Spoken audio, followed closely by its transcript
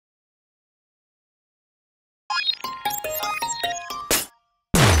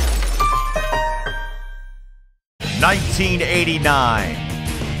1989.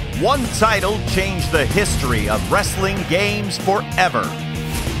 One title changed the history of wrestling games forever.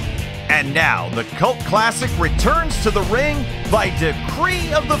 And now the cult classic returns to the ring by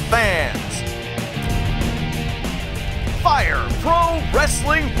decree of the fans. Fire Pro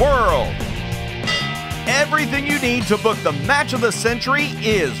Wrestling World. Everything you need to book the match of the century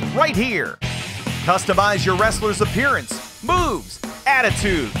is right here. Customize your wrestler's appearance, moves,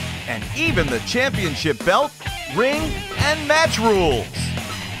 attitude, and even the championship belt, ring, and match rules.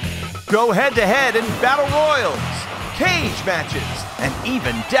 Go head-to-head in battle royals, cage matches, and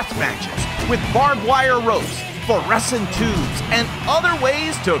even death matches with barbed wire ropes, fluorescent tubes, and other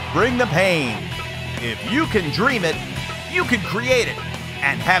ways to bring the pain. If you can dream it, you can create it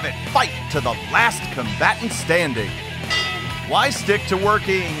and have it fight to the last combatant standing. Why stick to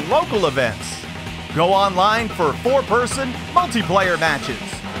working local events? Go online for four-person multiplayer matches.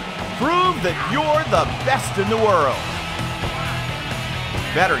 Prove that you're the best in the world.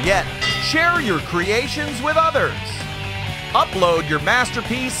 Better yet, share your creations with others. Upload your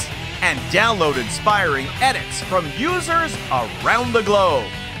masterpiece and download inspiring edits from users around the globe.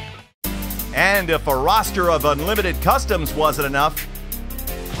 And if a roster of unlimited customs wasn't enough,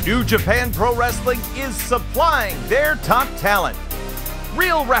 New Japan Pro Wrestling is supplying their top talent.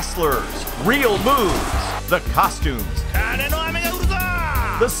 Real wrestlers, real moves, the costumes,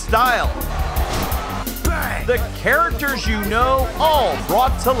 the style, the characters you know, all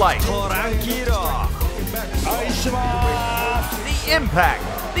brought to life. The impact,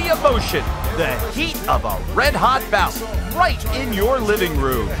 the emotion, the heat of a red-hot bout right in your living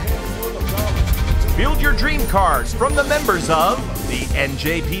room. Build your dream cards from the members of the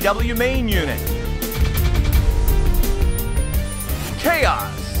NJPW main unit,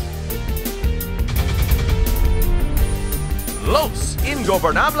 Chaos, Los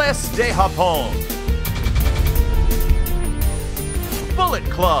Ingobernables de Japón, Bullet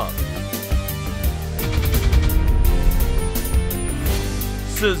Club,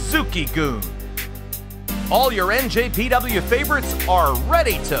 Suzuki-gun. All your NJPW favorites are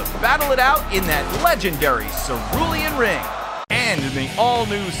ready to battle it out in that legendary Cerulean ring. And in the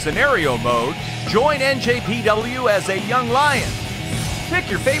all-new scenario mode, join NJPW as a young lion. Pick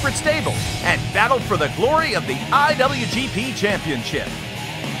your favorite stable and battle for the glory of the IWGP Championship.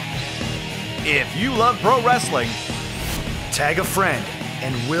 If you love pro wrestling, tag a friend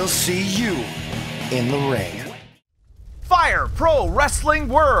and we'll see you in the ring. Fire Pro Wrestling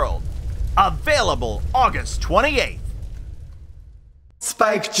World. Available August 28th.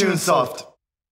 Spike Chunsoft.